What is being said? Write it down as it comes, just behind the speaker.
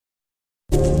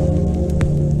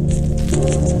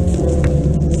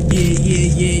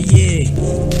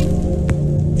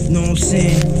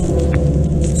saying?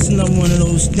 It's another one of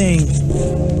those things.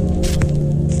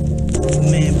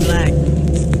 Man, Black,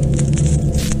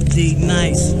 D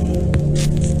Nice,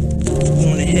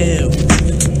 on the hill.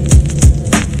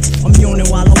 I'm yawning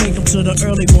while I wake up to the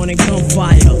early morning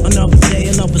gunfire. Another day,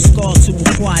 another scar to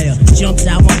acquire. Jumped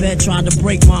out my bed, tried to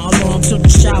break my alarm. Took a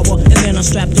shower, and then I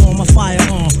strapped on my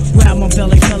firearm. Grabbed my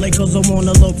belly, cause I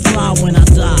wanna look fly when I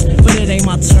die. But it ain't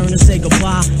my turn to say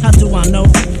goodbye. How do I know?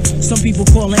 Some people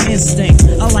call it instinct.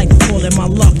 I like to call it my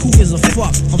luck. Who gives a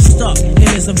fuck? I'm stuck in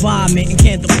this environment and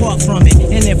can't depart from it.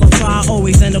 And if I try, I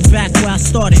always end up back where I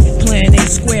started. Plan A,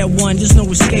 square one, there's no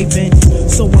escaping.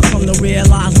 So I come to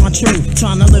realize my truth.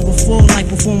 Trying to live a full life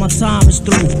before my time is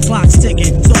through. Clock's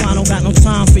ticking, so I don't got no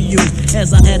time for you.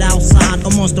 As I head outside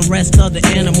amongst the rest of the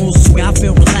animals, where I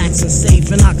feel relaxed and safe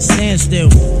and I can stand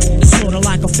still. It's sorta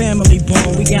like a family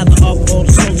bond. We gather up all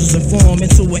the soldiers and form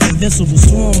into an invincible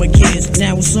swarm of kids.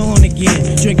 Now it's on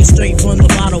again, drinking straight from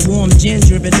the bottle, warm gin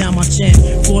dripping down my chin.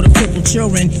 For the crippled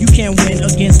children, you can't win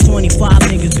against 25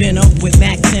 niggas been up with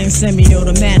Mac 10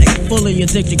 semi-automatic, fully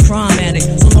addicted crime addict.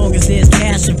 So long as there's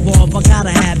cash involved, I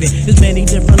gotta have it. There's many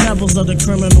different levels of the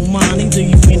criminal mind. Either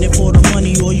you in it for the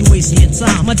money or you wasting your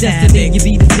time. My destiny, you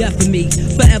be the death of me.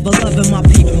 Forever loving my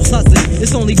people, hustling.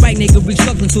 It's only right, nigga, we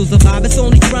struggling to survive. It's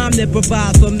only crime that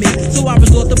provides for me. So I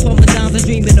resort to pumping down and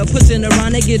dreaming of pushing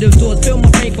around negative thoughts. Fill my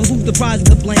brain for who's the prize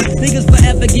to blame. Niggas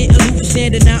forever getting loose,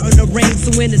 standing out in the rain.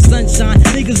 So in the sunshine,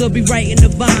 niggas will be right in the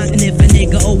vine. And if a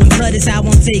nigga owing blood, it's how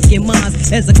I'm taking mine.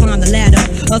 As I climb the ladder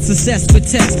of success with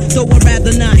text. So I'd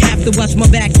rather not have to watch my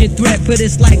back and threat. But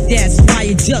it's like that's why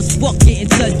you just fuck getting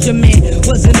touch your man.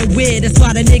 Wasn't aware, that's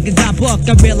why the nigga got bucked.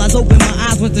 I realized, open my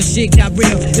eyes once the shit got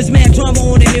real. It's mad drama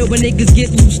on the hill when niggas get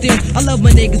loose still. I love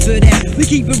my niggas for that. We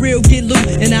keep it real, get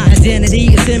loose. And our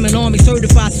identity is them and army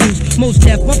certified suits. Most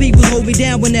deaf, my people hold me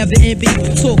down whenever envy.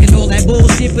 Talking all that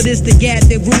bullshit, but it's the gas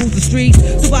that rules the streets.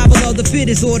 Survival of the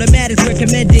fittest, automatics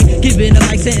recommended. Giving a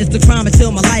life sentence to crime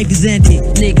until my life is ended.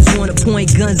 Niggas wanna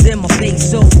point guns in my face,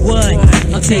 so what?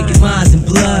 I'm taking mines in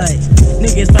blood.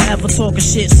 Niggas forever talking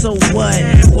shit, so what?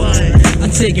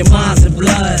 I'm taking mines in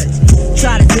blood.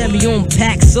 Try to get me on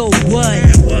pack, so what?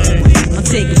 I'm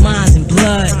taking mines in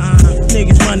blood.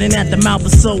 Niggas running at the mouth,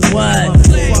 but so what?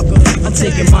 I'm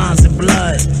taking mines in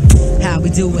blood. How we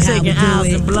do it, how we taking do ours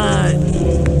it. in blood.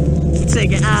 We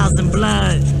taking ours in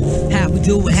blood. How we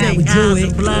do it, how we do ours in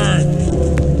it.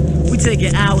 blood. We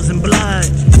taking ours in blood.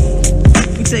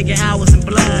 We taking ours in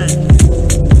blood.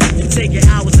 We taking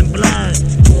ours in blood.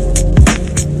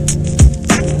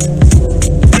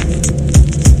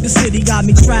 The city got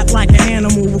me trapped like an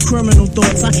animal with criminal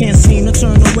thoughts. I can't seem to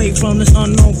turn away from this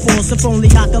unknown force. If only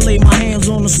I could lay my hands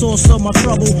on the source of my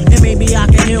trouble, and maybe I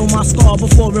can heal my scar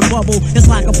before it bubble. It's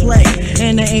like a plague,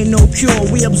 and there ain't no cure.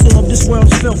 We absorb this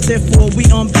world's filth, therefore we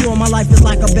unpure. My life is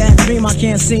like a bad dream I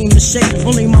can't seem to shake.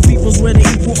 Only my people's with an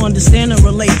equal understand and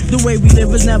relate. The way we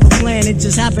live is never planned, it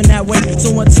just happened that way.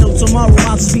 So until tomorrow,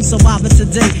 I'll just be surviving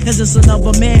today. As just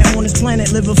another man on this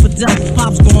planet living for death.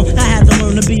 Pop's gone, I had to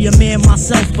learn to be a man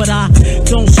myself, but I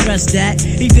don't stress that.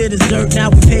 He did his dirt,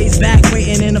 now he pays back.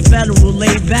 Waiting in a federal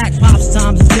laid back. Pop's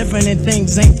times is different and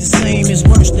things ain't the same. It's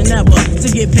worse than ever. To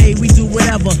get paid, we do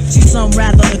whatever. See some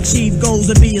rather achieve goals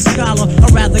to be a scholar.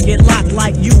 I'd rather get locked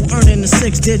like you, earning a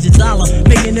 6-digit dollar.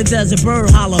 Making the desert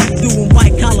bird holler. Doing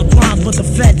white collar crimes, but the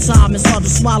Fed time is hard to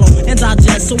swallow and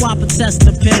digest, so I protest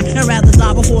the pen. And rather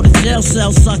die before the jail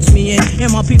cell sucks me in.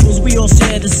 And my peoples, we all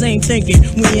share the same thinking.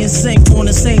 We in sync on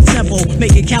the same tempo.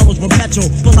 Making cowards from petrol.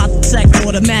 Pull out the tech,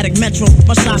 automatic metro.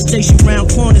 My shots chase you round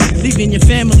corners, leaving your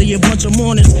family a bunch of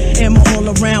mourners. And my all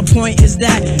around point is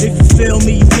that if you feel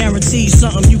me, you guarantee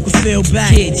something you can feel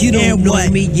back. Kid, you don't know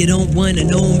me, you don't wanna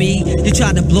know me. You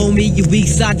try to blow me, you weak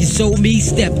side, you show me.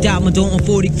 Stepped out my door on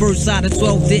 41st side of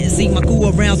 12. Didn't see my crew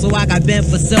around, so I got bent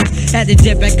for self. Had to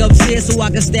jet back upstairs so I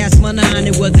could stash my 9.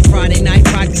 It was a Friday night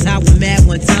practice, I was mad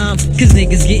one time. Cause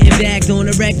niggas getting bagged on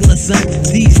a regular, son.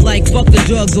 These like fuck the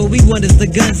drugs, all we want is the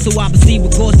gun. So I proceed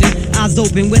with caution, eyes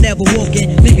open whenever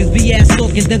walking. Niggas be ass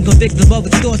talking, then convict them of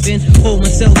extortion. Hold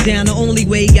myself down the only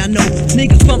way I know.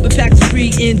 Niggas pumping packs of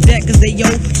free in debt cause they yo.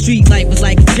 Street life was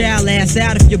like a child, ass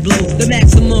out if you blow. The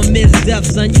maximum is death,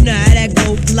 son, you know how that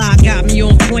go. Fly got me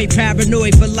on point,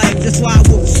 paranoid for life. That's why I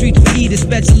walk the streets with heat,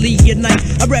 especially at night.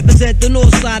 I represent the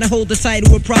north side and hold the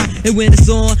title with pride. And when it's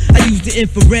on, I use the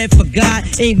infrared for God.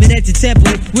 Aiming at your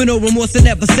temple, with no remorse and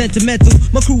never sentimental.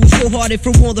 My crew was so hard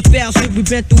from all the foul shit we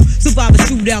been through. Surviving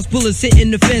shootouts, bullets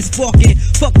hitting the fence, sparking.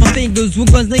 Fuck my fingers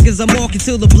with guns, niggas I'm walking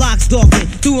till the block's darken.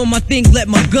 Doing my thing, let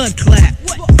my gun clap.